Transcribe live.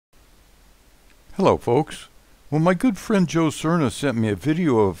Hello folks. Well, my good friend Joe Cerna sent me a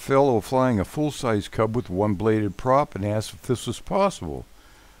video of a fellow flying a full-size Cub with one bladed prop and asked if this was possible.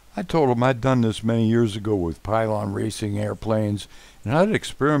 I told him I'd done this many years ago with pylon racing airplanes and I'd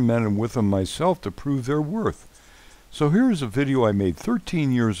experimented with them myself to prove their worth. So here's a video I made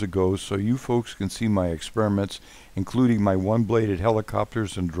 13 years ago so you folks can see my experiments, including my one-bladed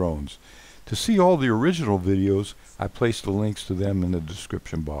helicopters and drones. To see all the original videos, I placed the links to them in the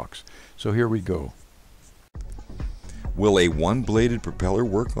description box. So here we go. Will a one-bladed propeller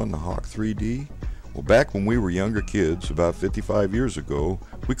work on the Hawk 3D? Well, back when we were younger kids, about 55 years ago,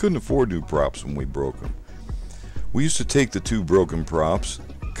 we couldn't afford new props when we broke them. We used to take the two broken props,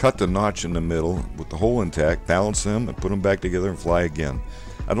 cut the notch in the middle with the hole intact, balance them, and put them back together and fly again.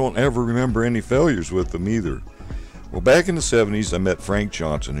 I don't ever remember any failures with them either. Well, back in the 70s, I met Frank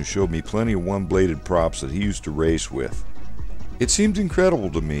Johnson, who showed me plenty of one-bladed props that he used to race with. It seemed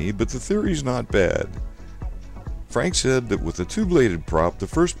incredible to me, but the theory's not bad. Frank said that with a two-bladed prop, the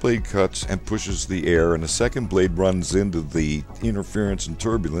first blade cuts and pushes the air, and the second blade runs into the interference and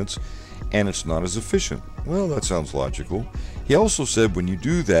turbulence, and it's not as efficient. Well, that sounds logical. He also said when you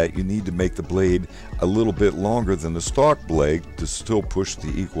do that, you need to make the blade a little bit longer than the stock blade to still push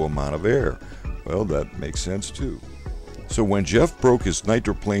the equal amount of air. Well, that makes sense too. So when Jeff broke his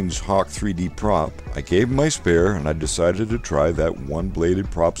Nitro Plane's Hawk 3D prop, I gave him my spare and I decided to try that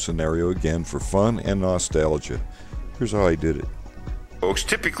one-bladed prop scenario again for fun and nostalgia. Here's how I did it. Folks,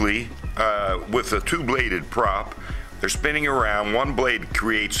 typically with a two-bladed prop, they're spinning around. One blade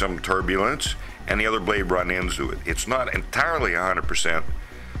creates some turbulence and the other blade runs into it. It's not entirely 100%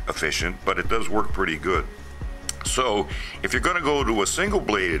 efficient, but it does work pretty good. So if you're going to go to a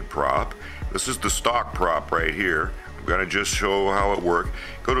single-bladed prop, this is the stock prop right here. I'm going to just show how it works.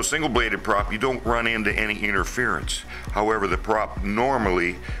 Go to a single-bladed prop, you don't run into any interference. However, the prop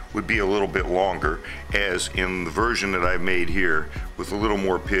normally would be a little bit longer, as in the version that I've made here, with a little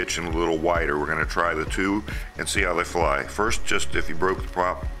more pitch and a little wider. We're going to try the two and see how they fly. First, just if you broke the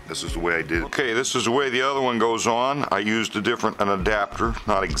prop, this is the way I did it. Okay, this is the way the other one goes on. I used an adapter,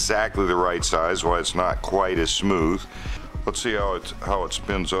 not exactly the right size, why it's not quite as smooth. Let's see how it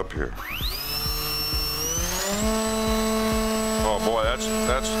spins up here. Oh boy, that's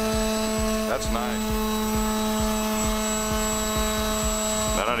nice.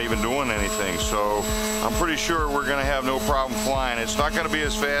 They're not even doing anything, so I'm pretty sure we're gonna have no problem flying. It's not gonna be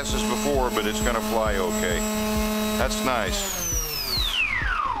as fast as before, but it's gonna fly okay. That's nice.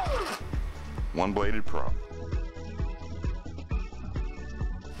 One-bladed prop.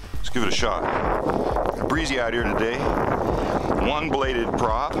 Let's give it a shot. Breezy out here today. One-bladed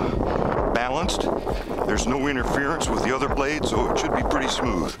prop, balanced. There's no interference with the other blade, so it should be pretty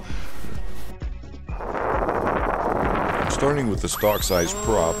smooth. Starting with the stock size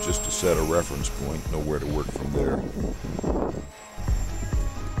prop just to set a reference point, know where to work from there.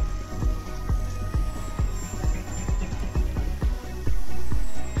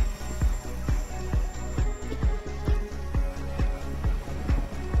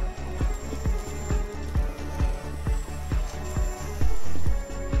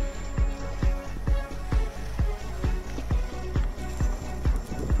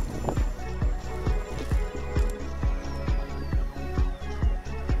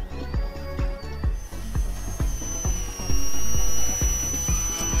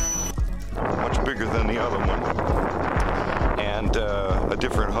 Bigger than the other one, and a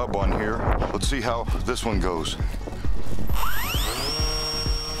different hub on here. Let's see how this one goes.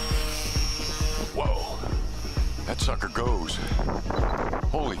 Whoa, that sucker goes.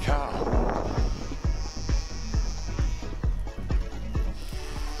 Holy cow.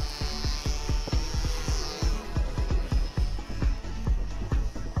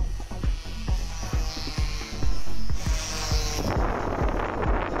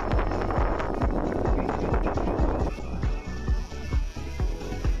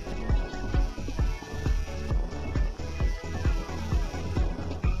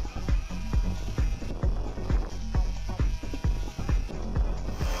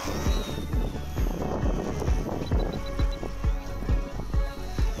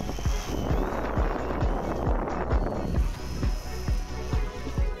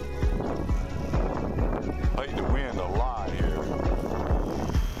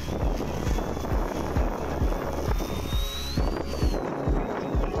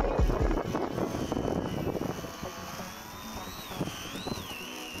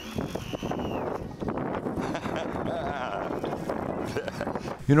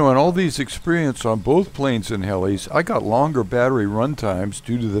 You know, in all these experiences on both planes and helis, I got longer battery run times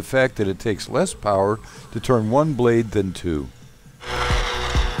due to the fact that it takes less power to turn one blade than two.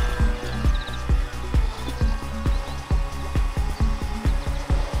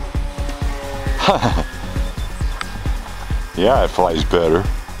 Yeah, it flies better.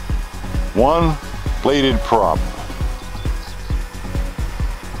 One bladed prop.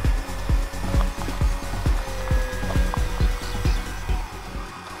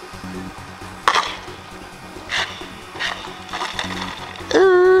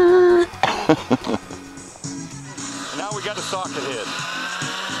 And now we got a socket head.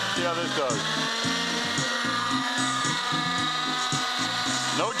 See how this goes.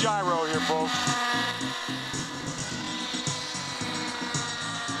 No gyro here, folks.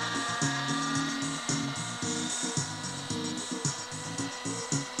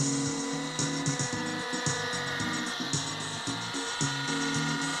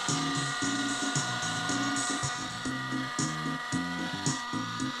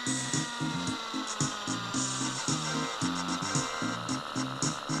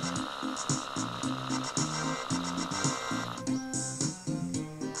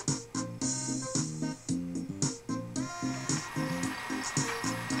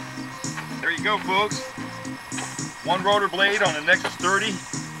 There you go, folks. One rotor blade on a Nexus 30.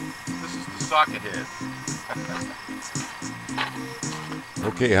 This is the socket head.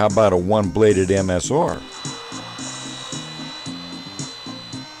 Okay, how about a one-bladed MSR?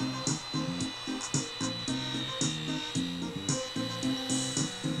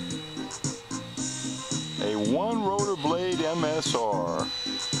 A one rotor blade MSR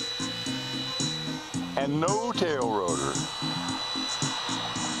and no tail rotor.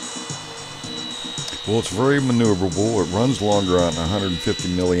 Well, it's very maneuverable. It runs longer on 150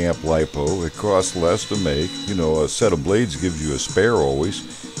 milliamp LiPo. It costs less to make. You know, a set of blades gives you a spare always.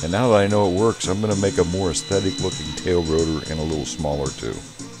 And now that I know it works, I'm going to make a more aesthetic looking tail rotor and a little smaller too.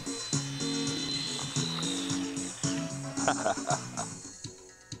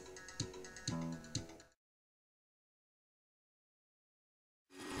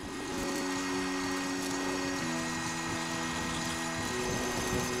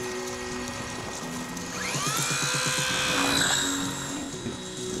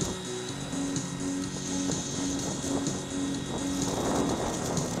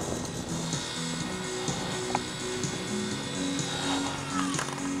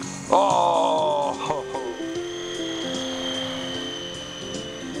 Oh!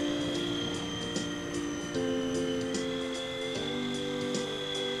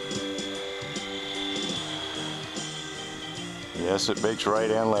 Yes, it makes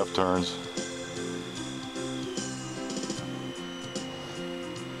right and left turns.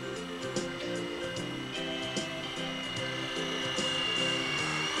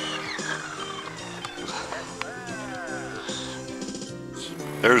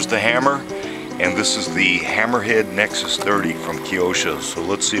 There's the hammer, and this is the Hammerhead Nexus 30 from Kyosho. So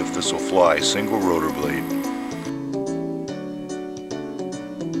let's see if this will fly. Single rotor blade.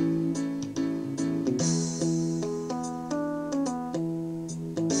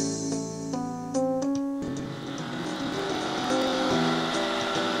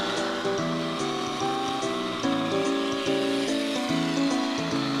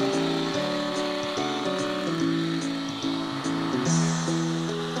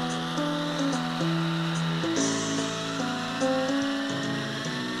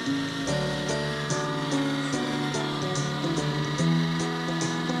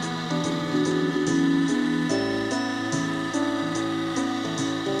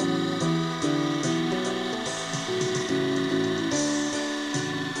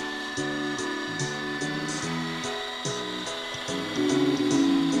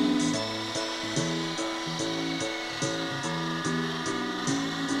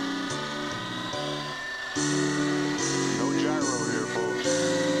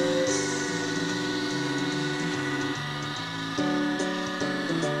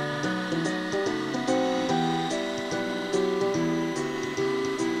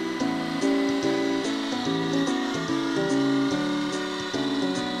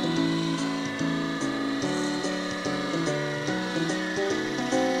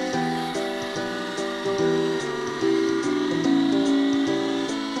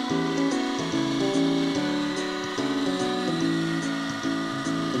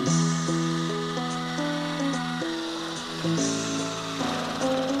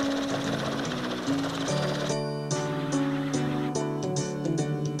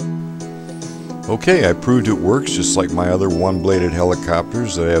 Okay, I proved it works just like my other one-bladed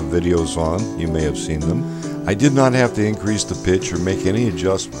helicopters that I have videos on. You may have seen them. I did not have to increase the pitch or make any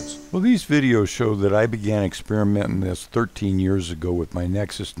adjustments. Well, these videos show that I began experimenting this 13 years ago with my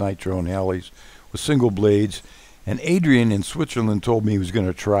Nexus Nitro and helis with single blades, and Adrian in Switzerland told me he was going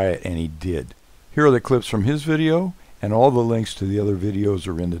to try it, and he did. Here are the clips from his video And all the links to the other videos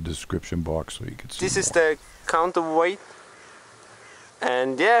are in the description box so you can see. This is the counterweight.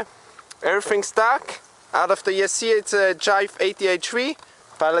 And yeah, everything's stuck. Out of the ESC, it's a Jive 88.3.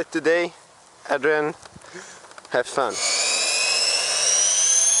 Pilot today, Adrian. Have fun.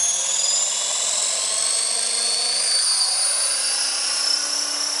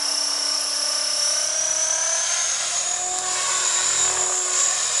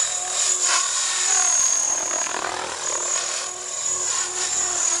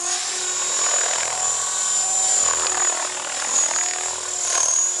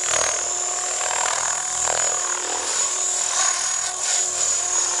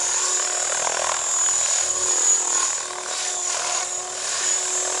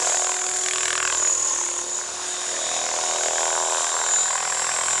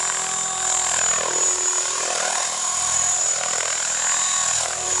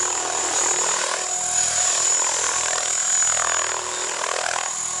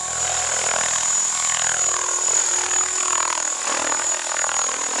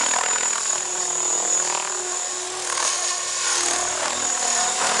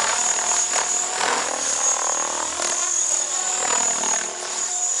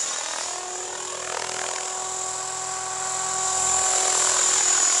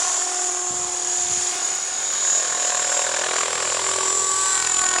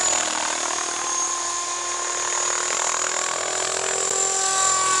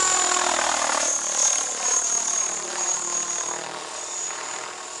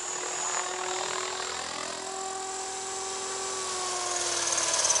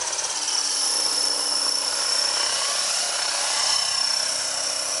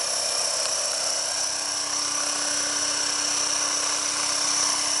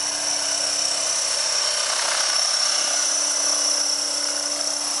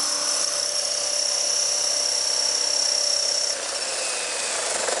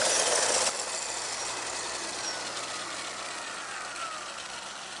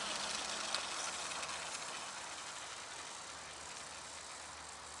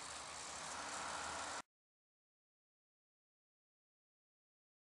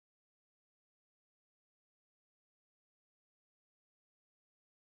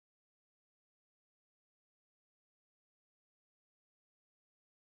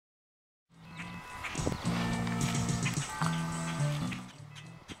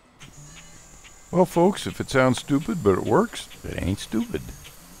 Well, folks, if it sounds stupid but it works, it ain't stupid.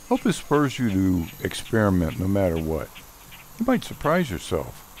 Hope it spurs you to experiment no matter what. You might surprise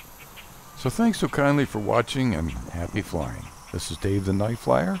yourself. So thanks so kindly for watching and happy flying. This is Dave the Night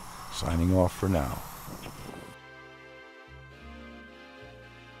Flyer, signing off for now.